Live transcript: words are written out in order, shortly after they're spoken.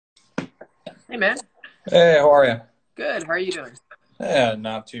Hey man, Hey, how are you? good. How are you doing? Yeah,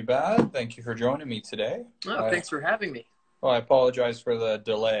 not too bad. Thank you for joining me today. Oh, thanks for having me. I apologize for the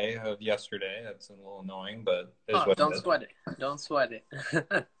delay of yesterday. That's a little annoying, but it is Oh, what it don't is. sweat it. Don't sweat it.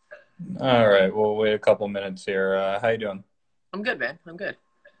 All right, we'll wait a couple minutes here. How you doing? I'm good, man. I'm good.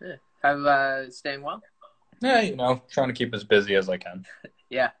 Yeah. Have staying well? Yeah, trying to keep as busy as I can,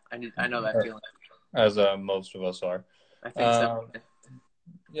 Yeah, I know that feeling. as most of us are. I think so. Uh,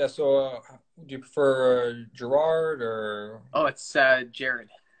 yeah, so do you prefer Gerard or Oh, it's Gerrod.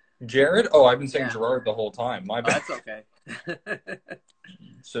 Jared? Oh, I've been saying Yeah. Gerard the whole time. My Oh, bad. that's okay.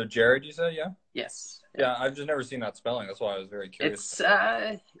 So Jared, you said, yeah? Yes. Yeah. Yeah, I've just never seen that spelling. That's why I was very curious.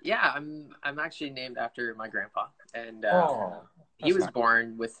 It's yeah, I'm actually named after my grandpa, and Oh, he that's was nice.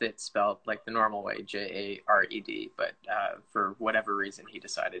 born with it spelled like the normal way, Jared, but for whatever reason he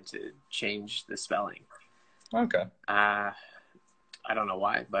decided to change the spelling. Okay. Uh I don't know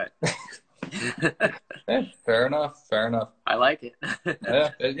why, but Fair enough. Fair enough. I like it.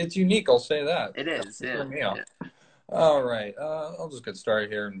 Yeah, it's unique. I'll say that. It is, Definitely yeah, threw me off. yeah. All right. I'll just get started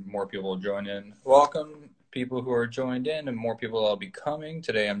here, and more people will join in. Welcome, people who are joined in, and more people that'll be coming.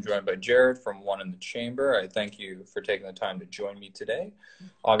 Today, I'm joined by Jared from One in the Chamber. I thank you for taking the time to join me today.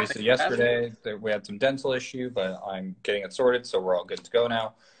 Thanks Obviously, for having me. yesterday we had some dental issue, but I'm getting it sorted, so we're all good to go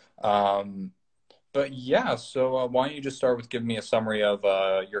now. Um, But yeah, so why don't you just start with giving me a summary of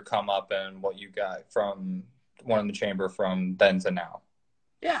your come up and what you got from One in the Chamber from then to now?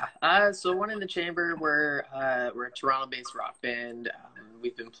 Yeah. So One in the Chamber, we're a Toronto-based rock band.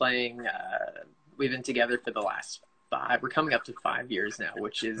 We've been playing. We've been together for the last five. We're coming up to 5 years now,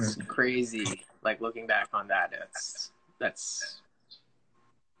 which is Mhm. crazy. Like looking back on that, that's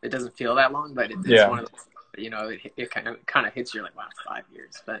it doesn't feel that long, but it's Yeah. one of the, it kind of hits you like wow, 5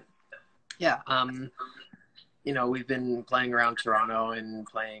 years. But yeah, we've been playing around Toronto and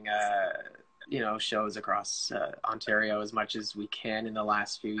playing, shows across Ontario as much as we can in the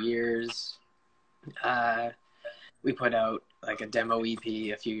last few years. Uh, we put out like a demo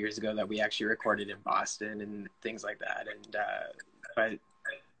EP a few years ago that we actually recorded in Boston and things like that. And but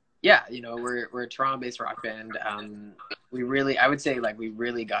yeah, we're a Toronto-based rock band. I would say like we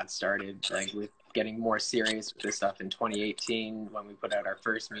really got started like with getting more serious with this stuff in 2018 when we put out our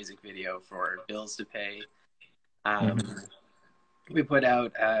first music video for Bills to Pay. Mhm. Um, we put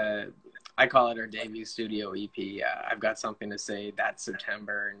out I call it our debut studio EP. I've got something to say that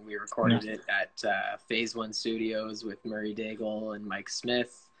September, and we Yeah. recorded it at Phase One Studios with Murray Daigle and Mike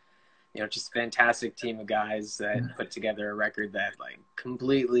Smith. Just a fantastic team of guys that put together a record that like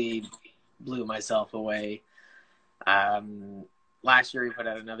completely blew myself away. Um, Last year we put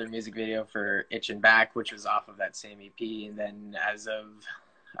out another music video for Itch and Back, which was off of that same EP, and then as of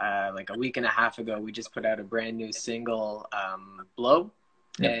like a week and a half ago, we just put out a brand new single, Blow.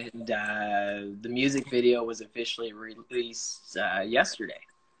 Yep. And the music video was officially released yesterday.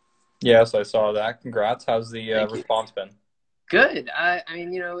 Yes, I saw that. Congrats. How's the Thank you. response been? Good. I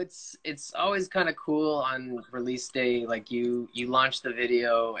mean, it's always kind of cool on release day. Like you launch the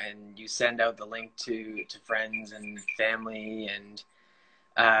video and you send out the link to friends and family, and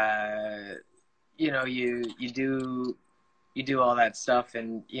you do all that stuff,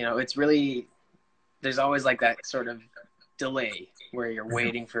 and it's really there's always like that sort of delay where you're Mhm.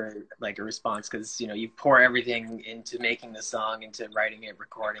 waiting for like a response because you pour everything into making the song, into writing it,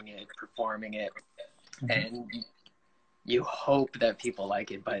 recording it, performing it, Mhm. and you hope that people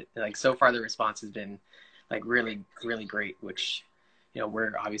like it. But like so far, the response has been like really, really great, which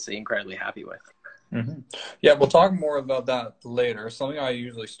we're obviously incredibly happy with. Mhm. Yeah, we'll talk more about that later. Something I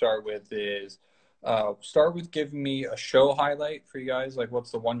usually start with is start with giving me a show highlight for you guys. Like, what's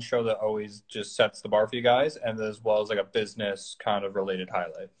the one show that always just sets the bar for you guys, and as well as like a business kind of related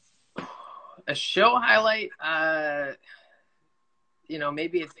highlight. A show highlight,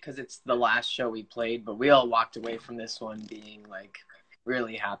 maybe it's because it's the last show we played, but we all walked away from this one being like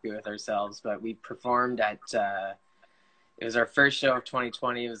really happy with ourselves. But we performed at it was our first show of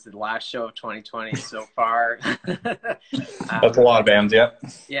 2020. It was the last show of 2020 so far. That's a um, lot of bands, yeah.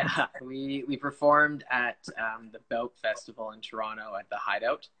 yeah, we performed at the Bout Festival in Toronto at the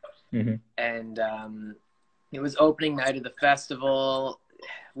Hideout, Hmm. and it was opening night of the festival.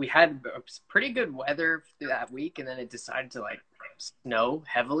 We had pretty good weather that week, and then it decided to like snow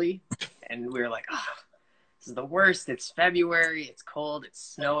heavily, and we were like, oh, this is the worst. It's February. It's cold. It's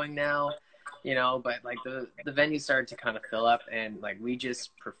snowing now, but like the venue started to kind of fill up, and like we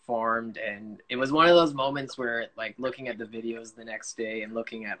just performed, and it was one of those moments where like looking at the videos the next day and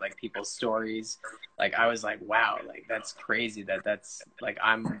looking at like people's stories, like I was like, wow, like that's crazy that's like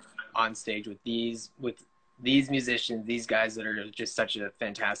I'm on stage with these musicians, these guys that are just such a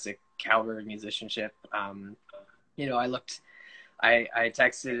fantastic caliber of musicianship. You know, I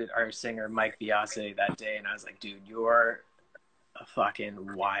texted our singer Mike Biase that day, and I was like, dude, you're a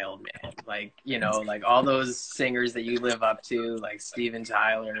fucking wild man. Like, you know, like all those singers that you live up to, like Steven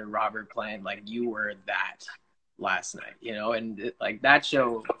Tyler, Robert Plant, like you were that last night, you know, and like that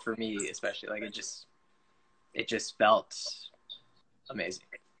show for me, especially, like it just felt amazing.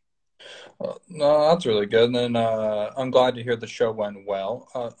 No, that's really good. And then I'm glad to hear the show went well.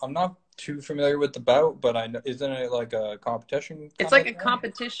 I'm not too familiar with the bout, but I know, isn't it like a competition It's kind like of a thing?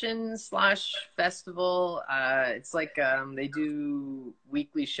 competition slash festival. It's like they do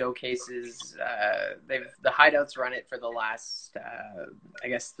weekly showcases. The Hideouts run it for the last I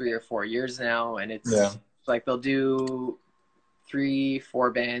guess 3 or 4 years now, and Yeah. it's like they'll do 3,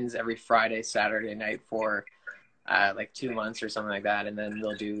 4 bands every Friday, Saturday night for like 2 months or something like that, and then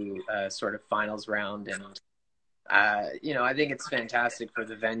they'll do a sort of finals round. And you know, I think it's fantastic for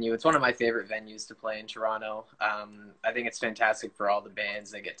the venue. It's one of my favorite venues to play in Toronto. I think it's fantastic for all the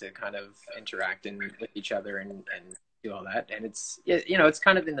bands that get to kind of interact with each other and do all that. And you know, it's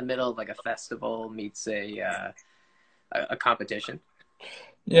kind of in the middle of like a festival meets a competition.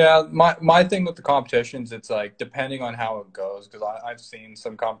 Yeah, my thing with the competitions, it's like depending on how it goes, because I've seen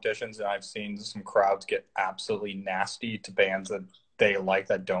some competitions and I've seen some crowds get absolutely nasty to bands that they like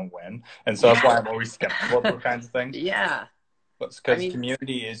that don't win, and so that's why Yeah. I'm always skeptical of those kinds of things. Yeah. But I because mean,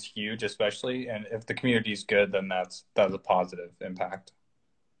 community is huge, especially, and if the community is good, then that's a positive impact.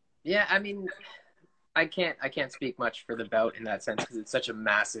 yeah, I mean, I can't speak much for the bout in that sense because it's such a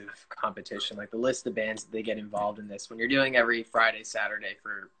massive competition. Like the list of bands that they get involved in this, when you're doing every Friday, Saturday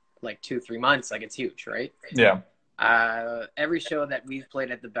for like 2, 3 months, like it's huge, right? Yeah. Every show that we've played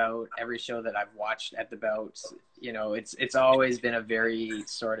at the bout, every show that I've watched at the bout, you know, it's always been a very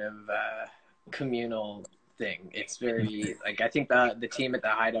sort of communal thing. It's very like I think the team at the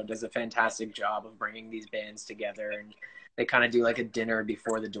Hideout does a fantastic job of bringing these bands together, and they kind of do like a dinner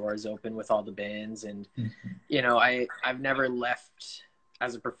before the doors open with all the bands. And you know, I've never left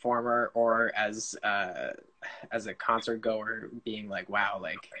as a performer or as a concert goer being like, wow,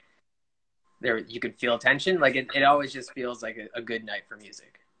 like there you could feel tension. Like it always just feels like a good night for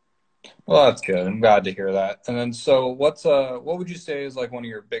music. Well, that's good. I'm glad to hear that. And then, so what would you say is like one of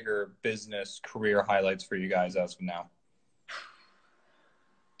your bigger business career highlights for you guys as of now?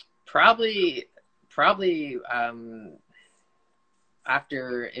 Probably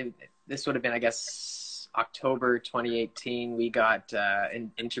after this would have been, I guess, October 2018. We got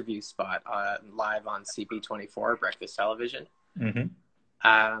an interview spot live on CP24 Breakfast Television.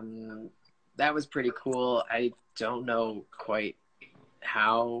 Mm-hmm. That was pretty cool. I don't know quite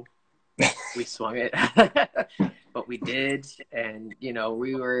how we swung it, but we did. And you know,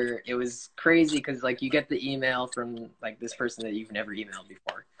 it was crazy because like you get the email from like this person that you've never emailed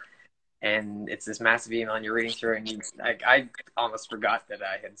before, and it's this massive email, and you're reading through it, and I almost forgot that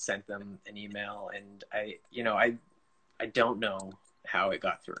I had sent them an email. And I don't know how it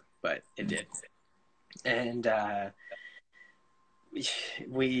got through, but it did. And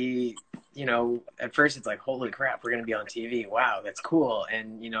we, you know, at first it's like, holy crap, we're going to be on TV. Wow, that's cool.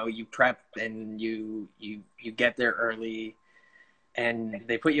 And, you know, you prep and you get there early, and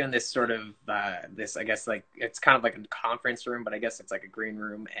they put you in this sort of, this, I guess, like, it's kind of like a conference room, but I guess it's like a green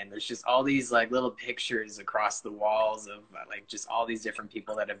room. And there's just all these like little pictures across the walls of like just all these different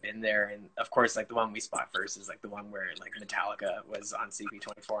people that have been there. And of course, like the one we spot first is like the one where like Metallica was on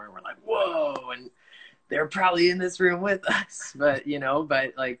CP24, and we're like, whoa. And they're probably in this room with us, but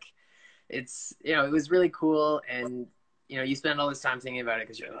like it's, you know, it was really cool. And you know, you spend all this time thinking about it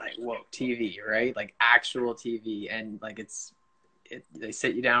because you're like, whoa, TV, right? Like actual TV. And like they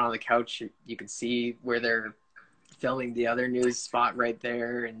sit you down on the couch, you can see where they're filming the other news spot right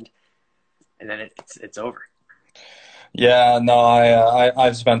there, and then it's over. Yeah, no,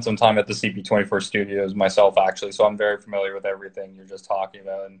 I've spent some time at the CP24 studios myself, actually, so I'm very familiar with everything you're just talking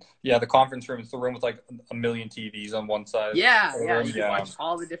about. And yeah, the conference room is the room with like a million TVs on one side. Yeah, Room. you can watch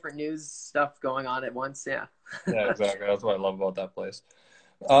all the different news stuff going on at once. Yeah. Yeah, exactly. That's what I love about that place.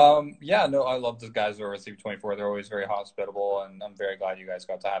 Yeah, no, I love the guys over at CP24. They're always very hospitable, and I'm very glad you guys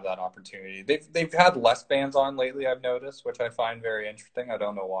got to have that opportunity. They've had less bands on lately, I've noticed, which I find very interesting. I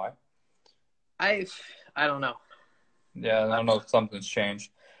don't know why. I don't know. Yeah, I don't know if something's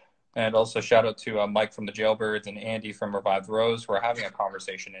changed. And also shout out to Mike from the Jailbirds and Andy from Revived Rose. We're having a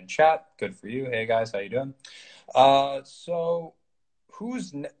conversation in chat. Good for you. Hey guys, how you doing? So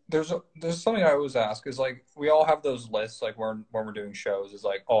there's something I always ask is like we all have those lists like when we're doing shows is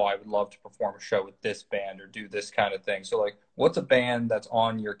like, oh, I would love to perform a show with this band or do this kind of thing. So like what's a band that's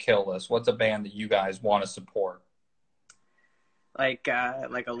on your kill list? What's a band that you guys want to support? Like a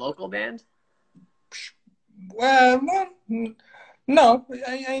local band? Well, no,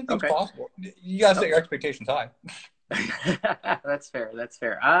 anything's Okay. possible. You gotta set Okay. your expectations high. That's fair. That's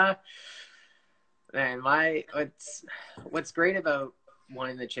fair. Man, what's great about One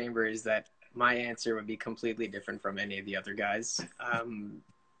in the Chamber is that my answer would be completely different from any of the other guys.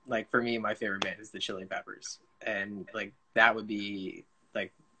 Like for me, my favorite band is the Chili Peppers, and like that would be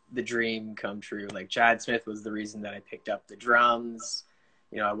like the dream come true. Like Chad Smith was the reason that I picked up the drums.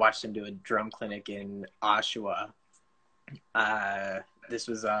 You know, I watched him do a drum clinic in Oshawa. This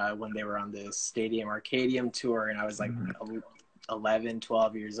was when they were on the Stadium Arcadium tour, and I was like 11,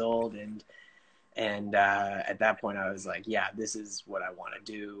 12 years old, and at that point I was like, yeah, this is what I want to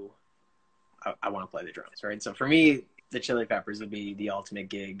do. I want to play the drums, right? So for me, the Chili Peppers would be the ultimate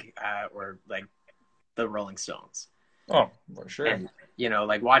gig, or like the Rolling Stones. Oh, for sure. And, you know,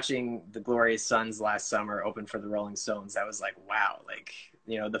 like watching the Glorious Sons last summer open for the Rolling Stones, that was like, wow. Like,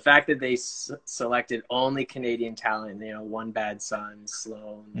 you know, the fact that they selected only Canadian talent, you know, One Bad Son,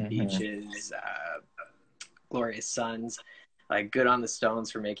 Sloan, The Beaches, Glorious Sons, like good on the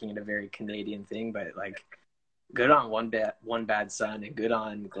Stones for making it a very Canadian thing, but like good on One Bad Son and good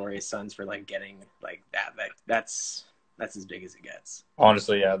on Glorious Sons for like getting like that. That's as big as it gets.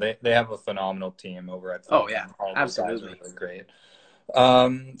 Honestly, yeah, they have a phenomenal team over at. Oh yeah, all those absolutely. guys are really great.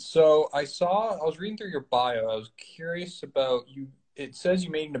 So I was reading through your bio. I was curious about you. It says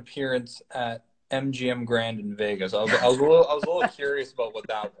you made an appearance at MGM Grand in Vegas. I was a little curious about what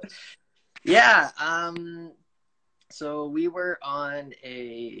that was. Yeah. So we were on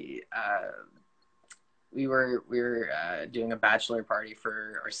we were doing a bachelor party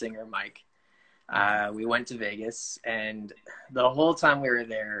for our singer Mike. We went to Vegas, and the whole time we were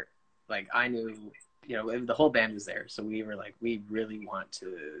there, like I knew, you know, the whole band was there, so we were like, we really want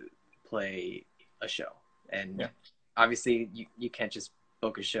to play a show, and obviously you can't just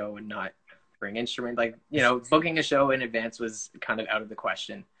book a show and not bring instrument. Like, you know, booking a show in advance was kind of out of the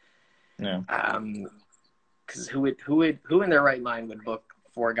question. Yeah. Because who in their right mind would book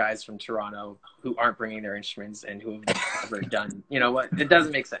 4 guys from Toronto who aren't bringing their instruments and who have never done, you know what? It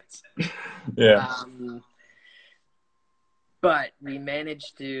doesn't make sense. Yeah. But we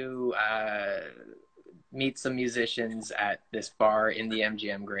managed to meet some musicians at this bar in the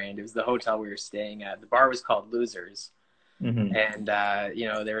MGM Grand. It was the hotel we were staying at. The bar was called Losers. And, you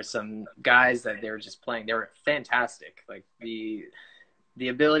know, there were some guys that they were just playing. They were fantastic. Like the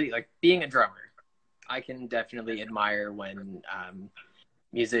ability, like being a drummer, I can definitely admire when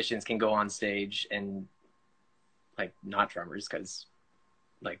musicians can go on stage and like not drummers, because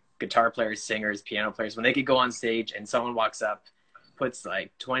like guitar players, singers, piano players, when they could go on stage and someone walks up, puts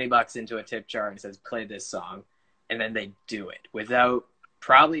like $20 into a tip jar and says, play this song. And then they do it without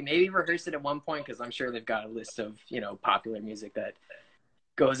maybe rehearse it at one point, because I'm sure they've got a list of, you know, popular music that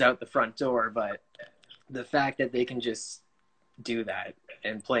goes out the front door. But the fact that they can just do that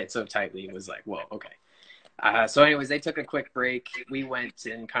and play it so tightly was like, whoa, okay. So anyways, they took a quick break. We went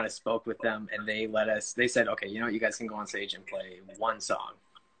and kind of spoke with them, and they said, okay, you know what, you guys can go on stage and play one song.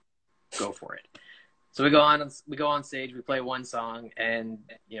 Go for it. So we go on stage, we play one song, and,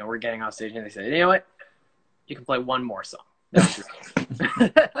 you know, we're getting off stage, and they said, you know what, you can play one more song.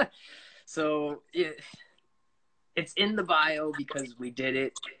 So it's in the bio because we did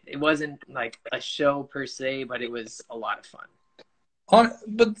it. It wasn't like a show per se, but it was a lot of fun. But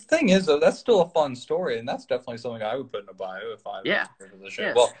the thing is, though, that's still a fun story, and that's definitely something I would put in a bio if I was in the show.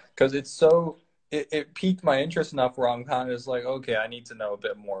 Yeah. Well, because it's so it piqued my interest enough where I'm kind of just like, okay, I need to know a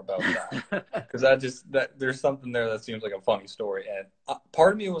bit more about that, because there's something there that seems like a funny story, and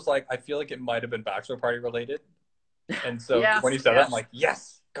part of me was like, I feel like it might have been bachelor party related, and so when you said that, I'm like,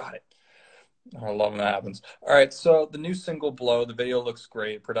 yes, got it. I love when that happens. All right, so the new single, Blow, the video looks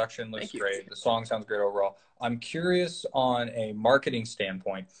great. Production looks great. The song sounds great overall. I'm curious on a marketing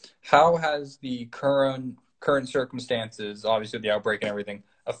standpoint, how has the current circumstances, obviously the outbreak and everything,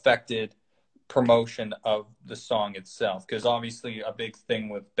 affected promotion of the song itself? Because obviously a big thing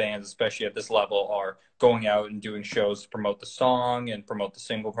with bands, especially at this level, are going out and doing shows to promote the song and promote the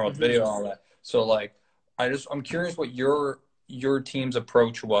single, promote the video, and all that. So, like, I'm curious what your team's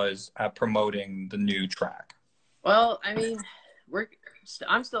approach was at promoting the new track. Well, I mean,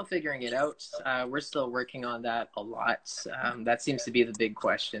 I'm still figuring it out. We're still working on that a lot. That seems to be the big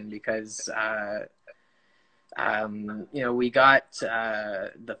question, because you know, we got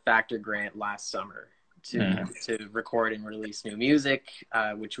the Factor grant last summer to record and release new music,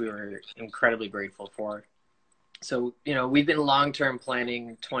 which we were incredibly grateful for. So, you know, we've been long-term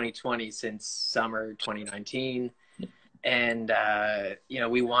planning 2020 since summer 2019. And, you know,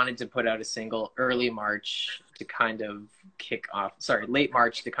 we wanted to put out a single early March to kind of late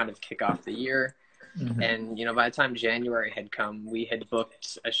March to kind of kick off the year. And, you know, by the time January had come, we had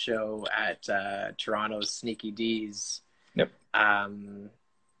booked a show at Toronto's Sneaky D's. Yep.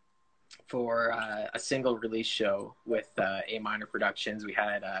 For a single release show with A Minor Productions. We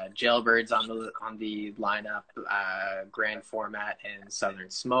had Jailbirds on the lineup, Grand Format, and Southern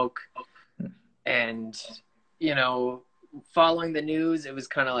Smoke. And, you know, following the news, it was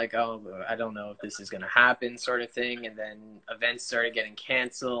kind of like, oh, I don't know if this is going to happen sort of thing. And then events started getting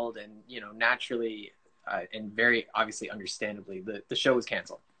canceled, and, you know, naturally and very obviously understandably, the show was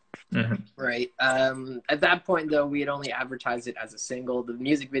canceled. Right. At that point, though, we had only advertised it as a single. The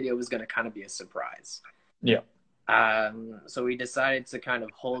music video was going to kind of be a surprise. Yeah. So we decided to kind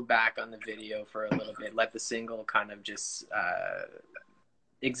of hold back on the video for a little bit, let the single kind of just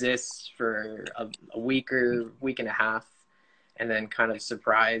exist for a week or week and a half, and then kind of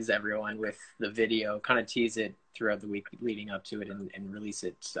surprise everyone with the video, kind of tease it throughout the week leading up to it, and release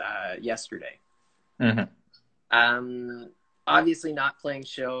it yesterday. Obviously, not playing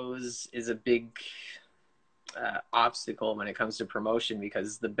shows is a big obstacle when it comes to promotion,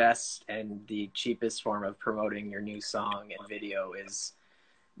 because the best and the cheapest form of promoting your new song and video is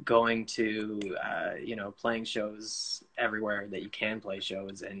going to, you know, playing shows everywhere that you can play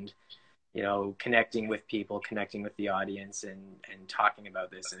shows, and, you know, connecting with people, connecting with the audience, and talking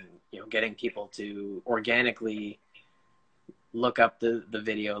about this, and, you know, getting people to organically look up the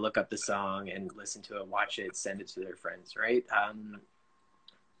video, look up the song, and listen to it, watch it, send it to their friends, right?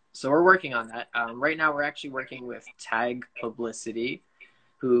 So we're working on that. Right now, we're actually working with Tag Publicity,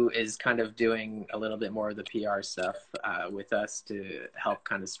 who is kind of doing a little bit more of the PR stuff with us to help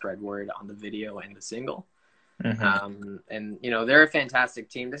kind of spread word on the video and the single. And, you know, they're a fantastic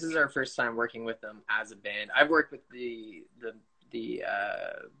team. This is our first time working with them as a band. I've worked with the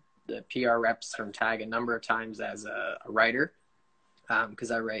PR reps from Tag a number of times as a writer,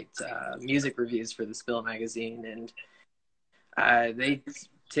 because I write music reviews for the Spill magazine, and they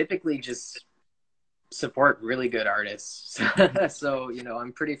typically just support really good artists. So, you know,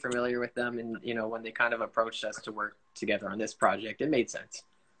 I'm pretty familiar with them, and, you know, when they kind of approached us to work together on this project, it made sense.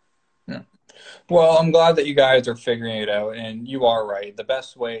 Yeah. Well, I'm glad that you guys are figuring it out, and you are right. The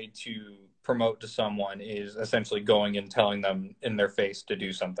best way to promote to someone is essentially going and telling them in their face to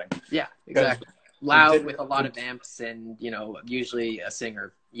do something. Yeah, exactly. Loud with a lot of amps, and, you know, usually a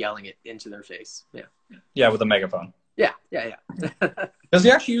singer yelling it into their face. Yeah. Yeah, with a megaphone. Yeah. Does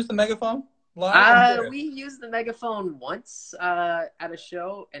he actually use the megaphone live? We used the megaphone once at a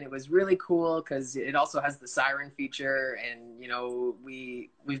show, and it was really cool because it also has the siren feature. And, you know,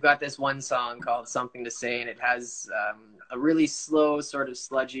 we've got this one song called Something to Say, and it has a really slow, sort of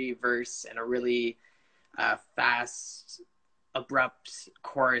sludgy verse and a really fast, abrupt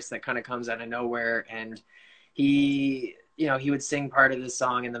chorus that kind of comes out of nowhere. And he would sing part of the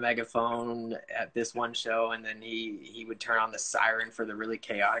song in the megaphone at this one show, and then he would turn on the siren for the really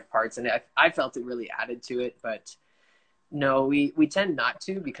chaotic parts, and I felt it really added to it. But no, we tend not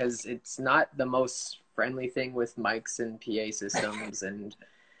to, because it's not the most friendly thing with mics and PA systems and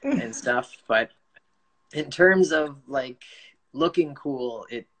stuff. But in terms of, like, looking cool,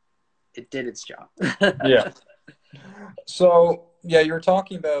 it did its job. Yeah. So, yeah, you were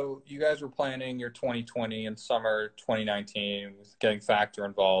talking about, you guys were planning your 2020 and summer 2019 with getting Factor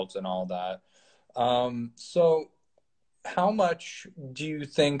involved and all that. So how much do you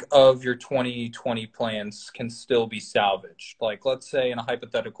think of your 2020 plans can still be salvaged? Like, let's say in a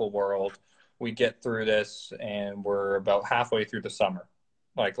hypothetical world, we get through this and we're about halfway through the summer.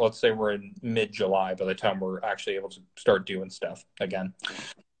 Like, let's say we're in mid-July by the time we're actually able to start doing stuff again.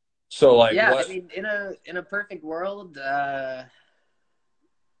 So, like, yeah, I mean, in a perfect world,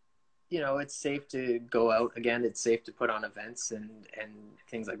 you know, it's safe to go out again. It's safe to put on events and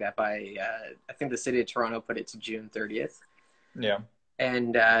things like that by, I think the city of Toronto put it to June 30th. Yeah.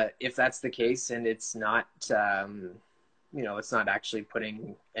 And if that's the case, and it's not, you know, it's not actually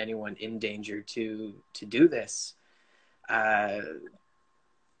putting anyone in danger to do this,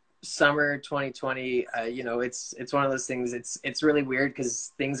 summer 2020, you know, it's one of those things. It's really weird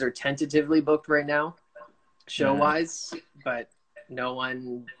because things are tentatively booked right now, show wise, but no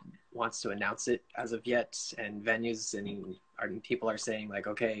one wants to announce it as of yet. And venues and people are saying, like,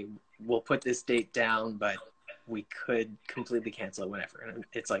 okay, we'll put this date down, but we could completely cancel it whenever. And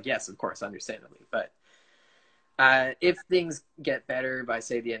it's like, yes, of course, understandably, but If things get better by,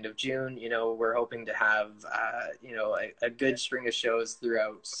 say, the end of June, we're hoping to have, a good string of shows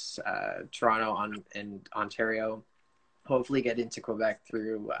throughout Toronto and Ontario. Hopefully get into Quebec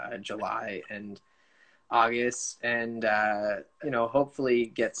through July and August, and hopefully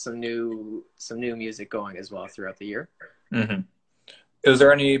get some new music going as well throughout the year. Mm-hmm. Is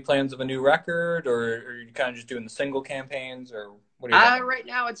there any plans of a new record, or are you kind of just doing the single campaigns, or what are you doing? Right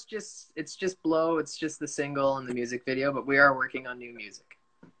now it's just Blow. It's just the single and the music video, but we are working on new music.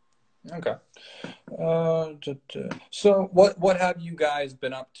 Okay. So what have you guys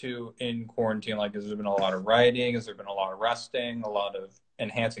been up to in quarantine? Like, has there been a lot of writing? Has there been a lot of resting? A lot of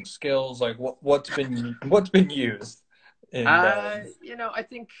enhancing skills? Like, what's been used? I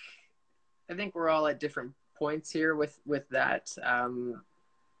think we're all at different points here with that.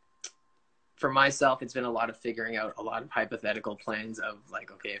 For myself, it's been a lot of figuring out a lot of hypothetical plans of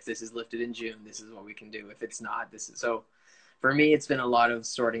like, okay, if this is lifted in June, this is what we can do. If it's not, this is so. For me, it's been a lot of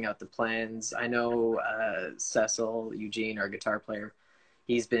sorting out the plans. I know Cecil Eugene, our guitar player,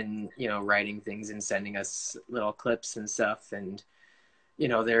 he's been writing things and sending us little clips and stuff, and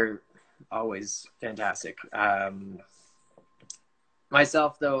they're always fantastic.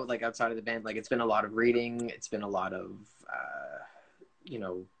 Myself, though, like outside of the band, like it's been a lot of reading. It's been a lot of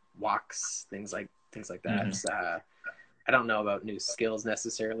walks, things like that. Mm-hmm. I don't know about new skills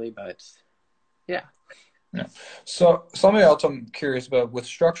necessarily, but yeah. Yeah. So something else I'm curious about with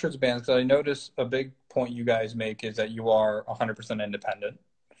structured bands, because I notice a big point you guys make is that you are 100% independent.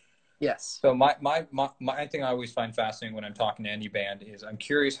 Yes. So my thing I always find fascinating when I'm talking to any band is I'm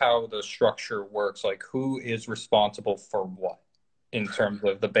curious how the structure works. Like, who is responsible for what in terms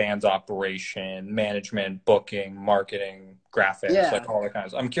of the band's operation, management, booking, marketing, graphics, like all that kind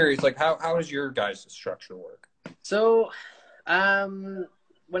of stuff. I'm curious, like how does your guys' structure work? So,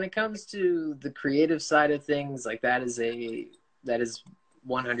 when it comes to the creative side of things, like that is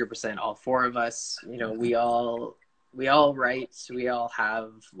 100% all four of us. We all write, we all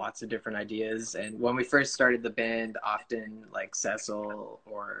have lots of different ideas. And when we first started the band, often like Cecil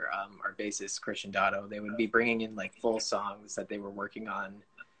or our bassist Christian Dotto, they would be bringing in like full songs that they were working on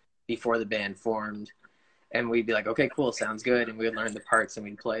before the band formed. And we'd be like, okay, cool, sounds good. And we would learn the parts and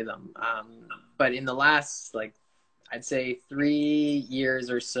we'd play them. But in the last, like, I'd say 3 years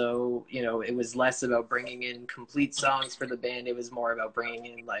or so, it was less about bringing in complete songs for the band. It was more about bringing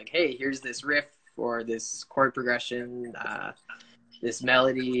in like, hey, here's this riff or this chord progression, this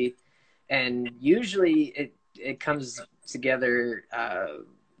melody. And usually it comes together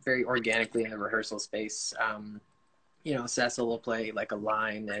very organically in the rehearsal space. Cecil will play like a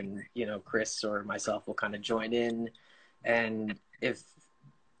line and, Chris or myself will kind of join in. And if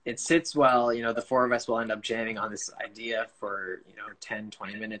it sits well, the four of us will end up jamming on this idea for, 10,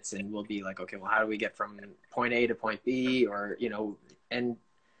 20 minutes. And we'll be like, okay, well, how do we get from point A to point B? Or, and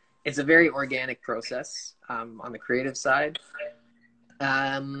it's a very organic process on the creative side.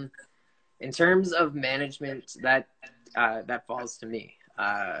 In terms of management, that falls to me.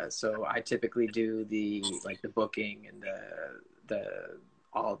 So I typically do the booking and the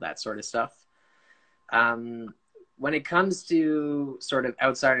all of that sort of stuff. When it comes to sort of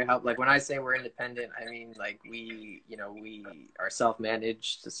outsider help, like when I say we're independent, I mean like we are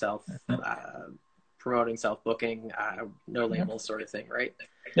self-managed, promoting, self-booking, no label sort of thing, right?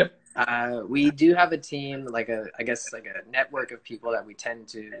 Yep. We do have a team, like a network of people that we tend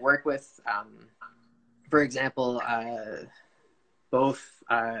to work with. For example, both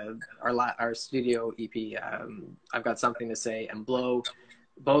our studio EP, I've Got Something to Say, and Blow,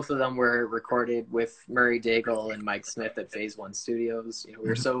 both of them were recorded with Murray Daigle and Mike Smith at Phase One Studios. We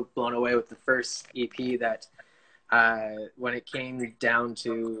were so blown away with the first EP that when it came down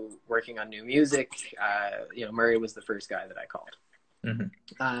to working on new music, Murray was the first guy that I called.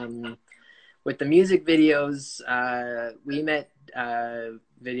 Mm-hmm. With the music videos, we met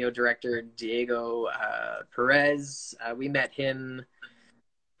video director Diego Perez. We met him.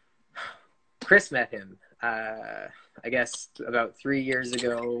 Chris met him, I guess, about 3 years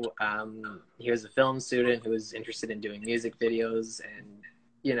ago. He was a film student who was interested in doing music videos, and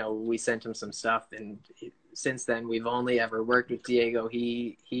we sent him some stuff. And since then, we've only ever worked with Diego.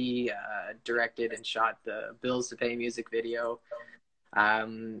 He directed and shot the Bills to Pay music video.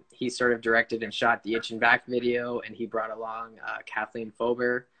 He sort of directed and shot the Itch and Back video, and he brought along Kathleen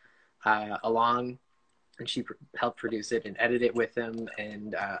Fober along, and she helped produce it and edit it with him.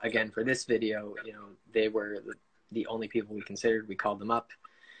 And again, for this video, they were the only people we considered. We called them up,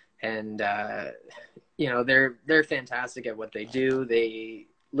 and they're fantastic at what they do. They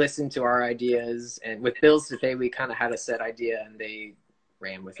listen to our ideas, and with Bills to Pay, we kind of had a set idea, and they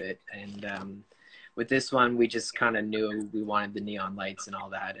ran with it. And with this one, we just kind of knew we wanted the neon lights and all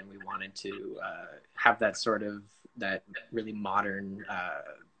that, and we wanted to have that sort of that really modern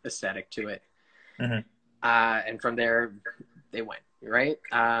aesthetic to it. Mm-hmm. And from there, they went, right?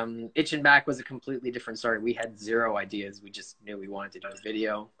 Itch and Back was a completely different story. We had zero ideas. We just knew we wanted to do a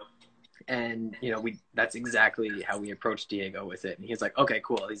video. And, you know, that's exactly how we approached Diego with it. And he's like, okay,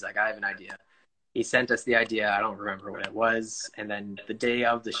 cool. He's like, I have an idea. He sent us the idea. I don't remember what it was. And then the day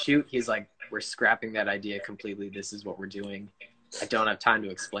of the shoot, he's like, we're scrapping that idea completely. This is what we're doing. I don't have time to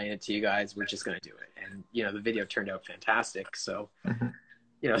explain it to you guys. We're just going to do it. And, you know, the video turned out fantastic. So,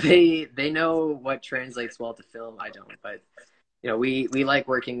 you know, they know what translates well to film. I don't. But, you know, we like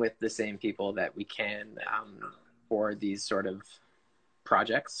working with the same people that we can for these sort of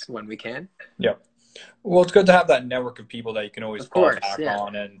projects when we can. Yeah. Well, it's good to have that network of people that you can always fall back yeah.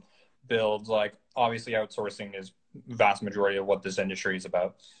 on and build. Like, obviously outsourcing is vast majority of what this industry is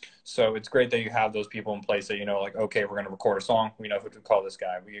about. So it's great that you have those people in place that, you know, like, okay, we're going to record a song. We know who to call this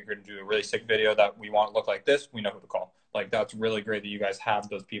guy. We're going to do a really sick video that we want to look like this. We know who to call. Like, that's really great that you guys have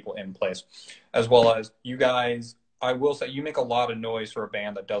those people in place, as well as you guys. I will say you make a lot of noise for a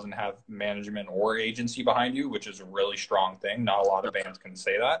band that doesn't have management or agency behind you, which is a really strong thing. Not a lot of bands can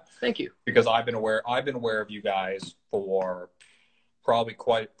say that. Thank you. Because I've been aware of you guys for probably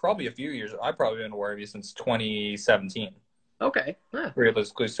a few years. I've probably been aware of you since 2017. Okay. Yeah.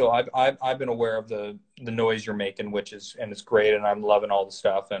 Realistically. So I've been aware of the noise you're making, and it's great, and I'm loving all the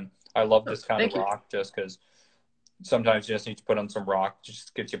stuff, and I love this kind of rock just because sometimes you just need to put on some rock,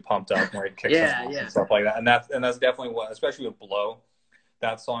 just gets you pumped up, where it kicks and stuff like that. And that's definitely what, especially with Blow,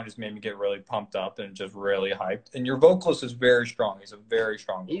 that song just made me get really pumped up and just really hyped. And your vocalist is very strong. He's a very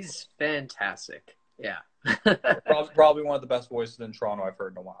strong vocalist. He's fantastic. Yeah. probably one of the best voices in Toronto I've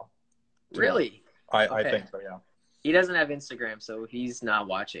heard in a while. Really? I think so, yeah. He doesn't have Instagram, so he's not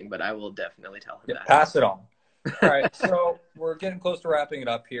watching, but I will definitely tell him that. Pass it on. All right, so we're getting close to wrapping it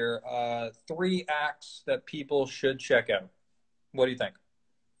up here. 3 acts that people should check out. What do you think?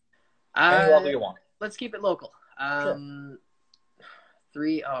 Any level you want. Let's keep it local. Sure.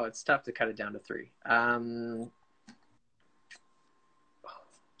 3. Oh, it's tough to cut it down to 3.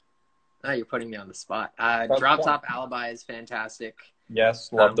 You're putting me on the spot. Drop Top Alibi is fantastic.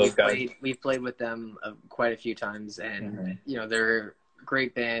 Yes, love those guys. We've played with them quite a few times, and you know, they're a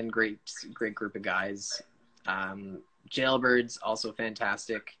great band, great group of guys. Jailbirds, also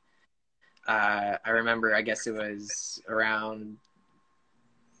fantastic. I remember, I guess it was around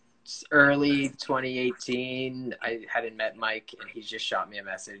early 2018. I hadn't met Mike, and he just shot me a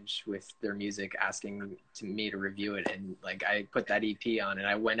message with their music asking me to review it. And like, I put that EP on, and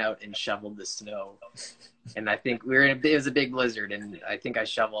I went out and shoveled the snow. And I think it was a big blizzard, and I think I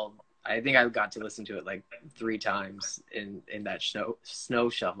got to listen to it like 3 times in that snow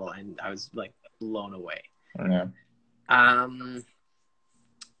shovel, and I was like blown away. Yeah.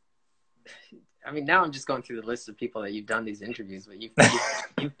 I mean, now I'm just going through the list of people that you've done these interviews with.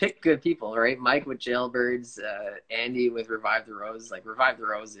 You've picked good people, right? Mike with Jailbirds, Andy with Revive the Rose. Like, Revive the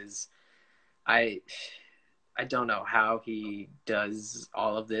Rose is, I don't know how he does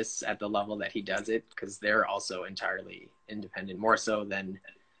all of this at the level that he does it, because they're also entirely independent, more so than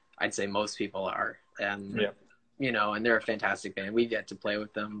I'd say most people are. You know, and they're a fantastic band. We've yet to play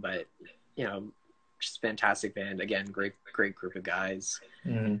with them, but, you know, just fantastic band. Again, great group of guys.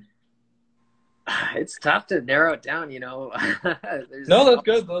 Mm-hmm. It's tough to narrow it down, you know. No, that's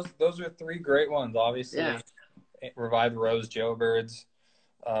good. Those are 3 great ones, obviously. Yeah. Revive the Rose, Jailbirds.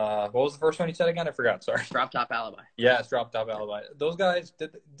 What was the first one you said again? I forgot. Sorry. Drop Top Alibi. Yes, Drop Top Alibi. Those guys,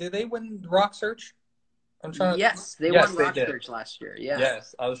 did they win Rock Search? Yes, they won Rock Search last year. Yeah.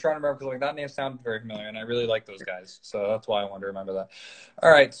 Yes, I was trying to remember because like that name sounded very familiar, and I really like those guys, so that's why I wanted to remember that.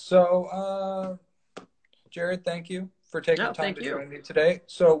 All right, so Gerrod, thank you for taking the time to join me today.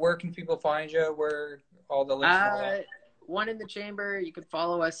 So where can people find you? Where all the links? One in the Chamber. You can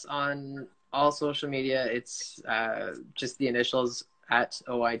follow us on all social media. It's just the initials at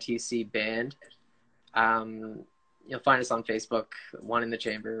OITC Band. You'll find us on Facebook. One in the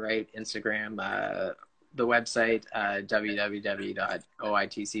Chamber, right? Instagram. The website,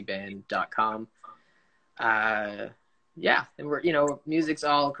 www.oitcband.com. Yeah, and we're, you know, music's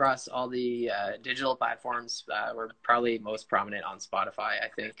all across all the digital platforms. We're probably most prominent on Spotify, I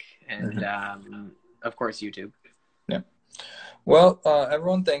think, and of course YouTube. Yeah. Well,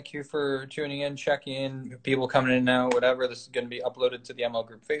 everyone, thank you for tuning in, checking in, people coming in now, whatever. This is going to be uploaded to the ML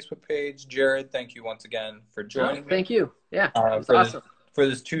Group Facebook page. Gerrod, thank you once again for joining me. Thank you. Yeah, it was awesome. For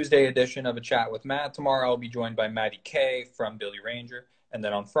this Tuesday edition of A Chat with Matt. Tomorrow I'll be joined by Maddie K from Billy Ranger, and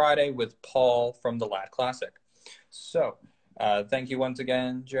then on Friday with Paul from the Lad Classic. So thank you once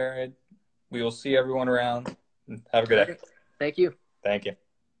again, Gerrod. We will see everyone around. Have a good day. Thank you. Thank you.